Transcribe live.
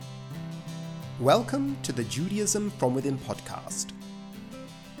Welcome to the Judaism from Within podcast.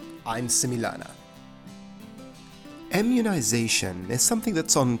 I'm Simi Lerner. Immunization is something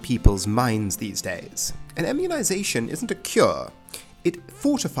that's on people's minds these days. And immunization isn't a cure. It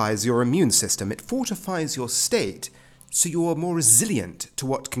fortifies your immune system. It fortifies your state so you're more resilient to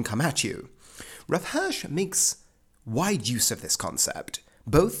what can come at you. Rav Hirsch makes wide use of this concept,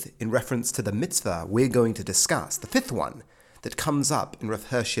 both in reference to the mitzvah we're going to discuss, the fifth one, that comes up in Rav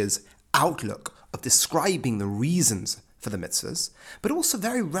Hirsch's outlook of describing the reasons for the mitzvahs, but also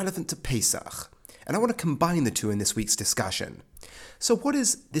very relevant to Pesach. And I want to combine the two in this week's discussion. So what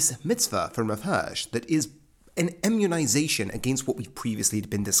is this mitzvah from Rav Hirsch that is an immunization against what we've previously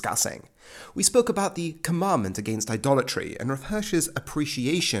been discussing? We spoke about the commandment against idolatry, and Rav Hirsch's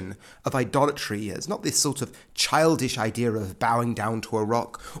appreciation of idolatry as not this sort of childish idea of bowing down to a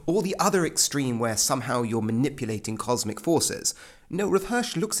rock, or the other extreme where somehow you're manipulating cosmic forces. No, Rav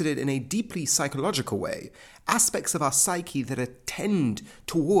Hirsch looks at it in a deeply psychological way, aspects of our psyche that tend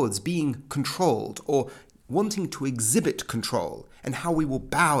towards being controlled or wanting to exhibit control, and how we will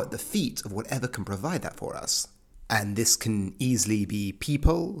bow at the feet of whatever can provide that for us. And this can easily be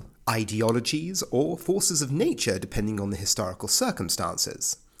people, ideologies, or forces of nature, depending on the historical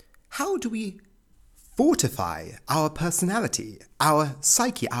circumstances. How do we fortify our personality, our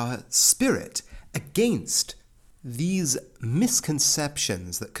psyche, our spirit against these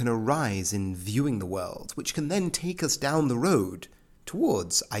misconceptions that can arise in viewing the world, which can then take us down the road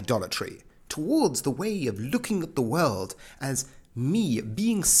towards idolatry, towards the way of looking at the world as me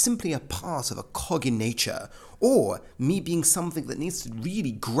being simply a part of a cog in nature, or me being something that needs to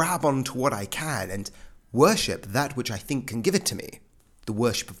really grab onto what I can and worship that which I think can give it to me. The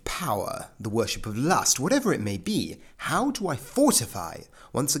worship of power, the worship of lust, whatever it may be. How do I fortify,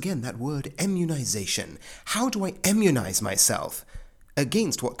 once again, that word immunization? How do I immunize myself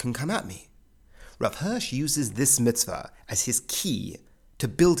against what can come at me? Rav Hirsch uses this mitzvah as his key to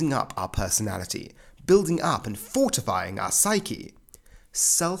building up our personality, building up and fortifying our psyche.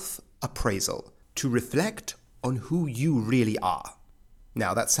 Self-appraisal, to reflect on who you really are.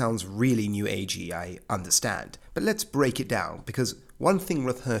 Now that sounds really new agey, I understand, but let's break it down, because one thing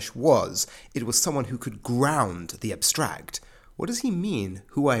Rav Hirsch was someone who could ground the abstract. What does he mean,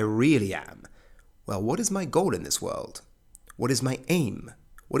 who I really am? Well, what is my goal in this world? What is my aim?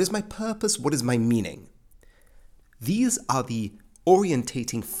 What is my purpose? What is my meaning? These are the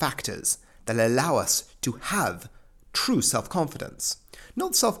orientating factors that allow us to have true self-confidence.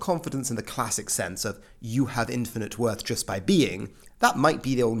 Not self-confidence in the classic sense of you have infinite worth just by being. That might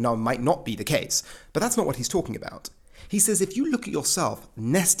be or might not be the case, but that's not what he's talking about. He says if you look at yourself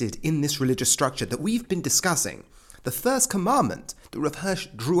nested in this religious structure that we've been discussing, the first commandment that Rav Hirsch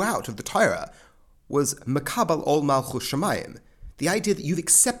drew out of the Torah was Mekabel ol Malchus Shamayim, the idea that you've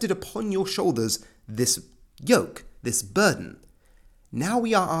accepted upon your shoulders this yoke, this burden. Now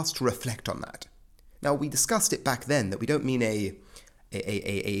we are asked to reflect on that. Now we discussed it back then that we don't mean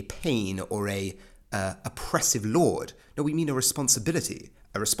a pain or a oppressive lord. No, we mean a responsibility.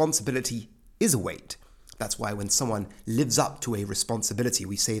 A responsibility is a weight. That's why when someone lives up to a responsibility,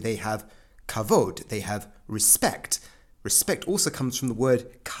 we say they have kavod, they have respect. Respect also comes from the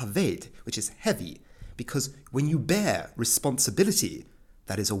word kaved, which is heavy, because when you bear responsibility,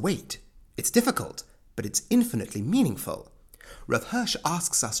 that is a weight. It's difficult, but it's infinitely meaningful. Rav Hirsch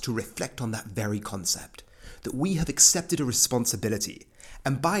asks us to reflect on that very concept, that we have accepted a responsibility,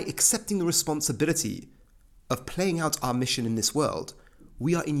 and by accepting the responsibility of playing out our mission in this world,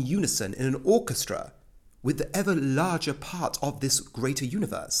 we are in unison in an orchestra with the ever larger part of this greater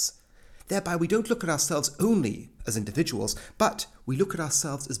universe. Thereby we don't look at ourselves only as individuals, but we look at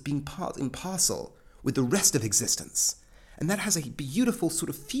ourselves as being part and parcel with the rest of existence. And that has a beautiful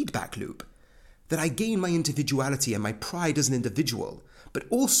sort of feedback loop, that I gain my individuality and my pride as an individual, but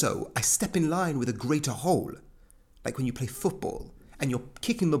also I step in line with a greater whole. Like when you play football and you're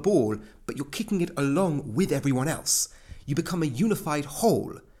kicking the ball, but you're kicking it along with everyone else. You become a unified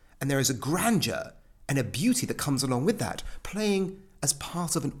whole, and there is a grandeur and a beauty that comes along with that, playing as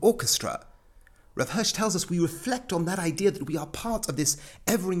part of an orchestra. Rav Hirsch tells us we reflect on that idea that we are part of this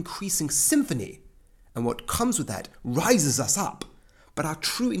ever-increasing symphony, and what comes with that rises us up. But our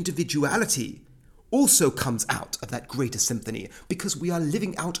true individuality also comes out of that greater symphony, because we are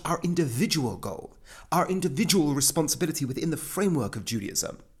living out our individual goal, our individual responsibility within the framework of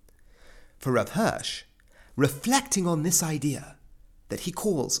Judaism. For Rav Hirsch, reflecting on this idea that he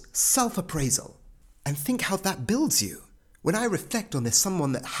calls self-appraisal, and think how that builds you. When I reflect on there's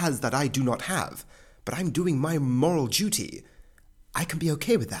someone that has that I do not have, but I'm doing my moral duty, I can be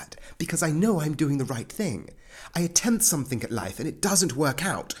okay with that, because I know I'm doing the right thing. I attempt something at life and it doesn't work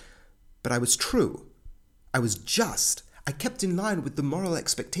out. But I was true. I was just. I kept in line with the moral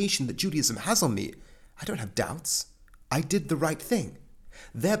expectation that Judaism has on me. I don't have doubts. I did the right thing.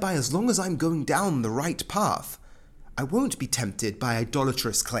 Thereby, as long as I'm going down the right path, I won't be tempted by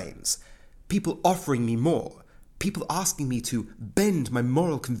idolatrous claims, people offering me more, people asking me to bend my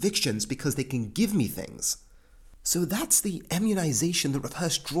moral convictions because they can give me things. So that's the immunization that Rav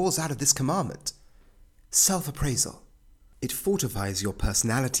Hirsch draws out of this commandment. Self-appraisal. It fortifies your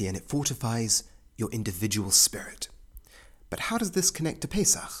personality and it fortifies your individual spirit. But how does this connect to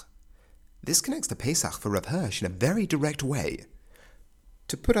Pesach? This connects to Pesach for Rav Hirsch in a very direct way.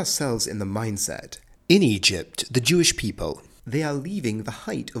 To put ourselves in the mindset, in Egypt, the Jewish people, they are leaving the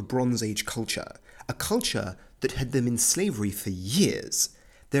height of Bronze Age culture, a culture that had them in slavery for years.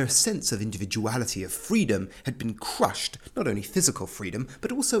 Their sense of individuality, of freedom, had been crushed, not only physical freedom,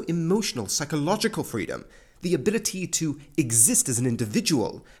 but also emotional, psychological freedom. The ability to exist as an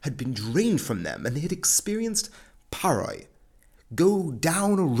individual had been drained from them, and they had experienced paroi, go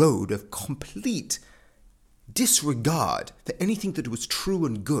down a road of complete disregard for anything that was true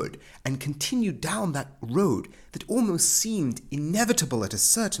and good, and continue down that road that almost seemed inevitable at a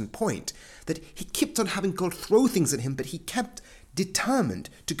certain point, that he kept on having God throw things at him, but he kept determined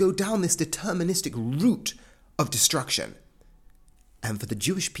to go down this deterministic route of destruction. And for the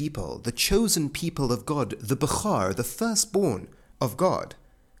Jewish people, the chosen people of God, the Bechar, the firstborn of God,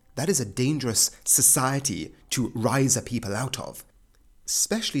 that is a dangerous society to rise a people out of,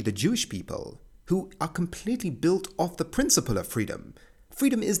 especially the Jewish people, who are completely built off the principle of freedom.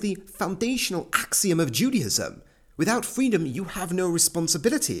 Freedom is the foundational axiom of Judaism. Without freedom, you have no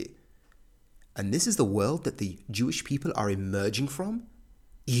responsibility. And this is the world that the Jewish people are emerging from?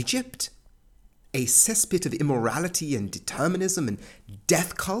 Egypt? A cesspit of immorality and determinism and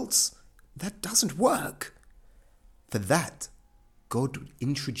death cults? That doesn't work. For that, God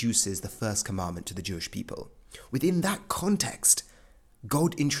introduces the first commandment to the Jewish people. Within that context,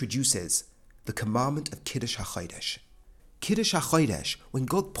 God introduces the commandment of Kiddush HaChodesh. Kiddush HaChodesh, when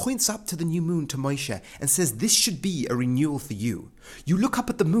God points up to the new moon to Moshe and says, this should be a renewal for you. You look up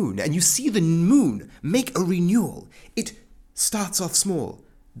at the moon and you see the moon make a renewal. It starts off small,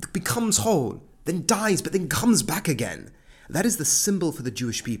 becomes whole, then dies, but then comes back again. That is the symbol for the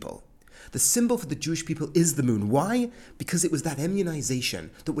Jewish people. The symbol for the Jewish people is the moon. Why? Because it was that immunization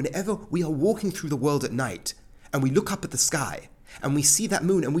that whenever we are walking through the world at night and we look up at the sky, and we see that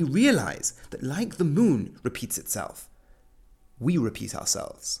moon and we realize that like the moon repeats itself, we repeat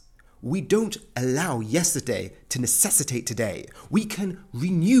ourselves. We don't allow yesterday to necessitate today. We can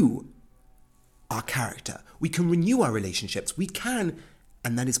renew our character. We can renew our relationships. We can,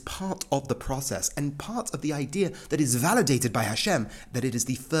 and that is part of the process and part of the idea that is validated by Hashem, that it is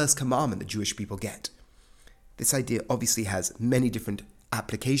the first commandment that Jewish people get. This idea obviously has many different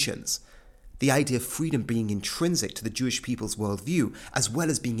applications. The idea of freedom being intrinsic to the Jewish people's worldview, as well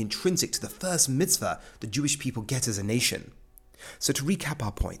as being intrinsic to the first mitzvah the Jewish people get as a nation. So to recap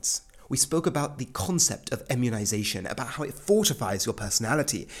our points, we spoke about the concept of immunization, about how it fortifies your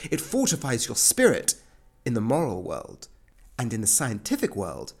personality, it fortifies your spirit in the moral world. And in the scientific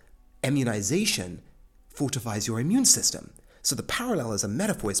world, immunization fortifies your immune system. So the parallel as a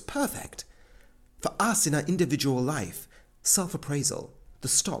metaphor is perfect. For us in our individual life, self-appraisal, the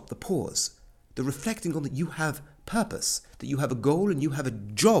stop, the pause, the reflecting on that you have purpose, that you have a goal and you have a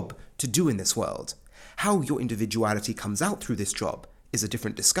job to do in this world. How your individuality comes out through this job is a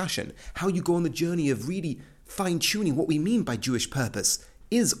different discussion. How you go on the journey of really fine-tuning what we mean by Jewish purpose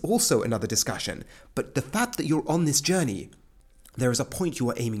is also another discussion. But the fact that you're on this journey, there is a point you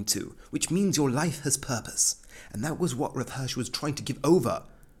are aiming to, which means your life has purpose. And that was what Rav Hirsch was trying to give over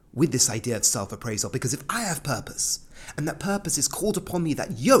with this idea of self-appraisal. Because if I have purpose, and that purpose is called upon me,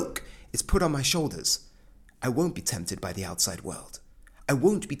 that yoke is put on my shoulders, I won't be tempted by the outside world. I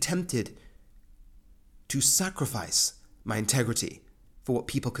won't be tempted to sacrifice my integrity for what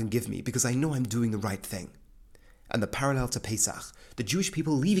people can give me, because I know I'm doing the right thing. And the parallel to Pesach, the Jewish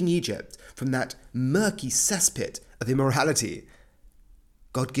people leaving Egypt from that murky cesspit of immorality,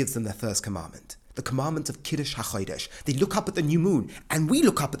 God gives them their first commandment, the commandment of Kiddush HaChodesh. They look up at the new moon, and we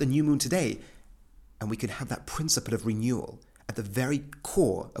look up at the new moon today, and we can have that principle of renewal at the very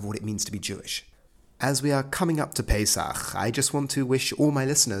core of what it means to be Jewish. As we are coming up to Pesach, I just want to wish all my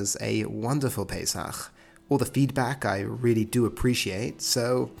listeners a wonderful Pesach. All the feedback I really do appreciate.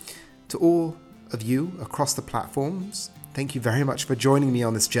 So to all of you across the platforms, thank you very much for joining me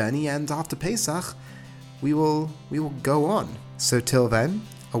on this journey. And after Pesach, we will go on. So till then,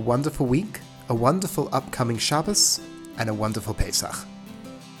 a wonderful week, a wonderful upcoming Shabbos, and a wonderful Pesach.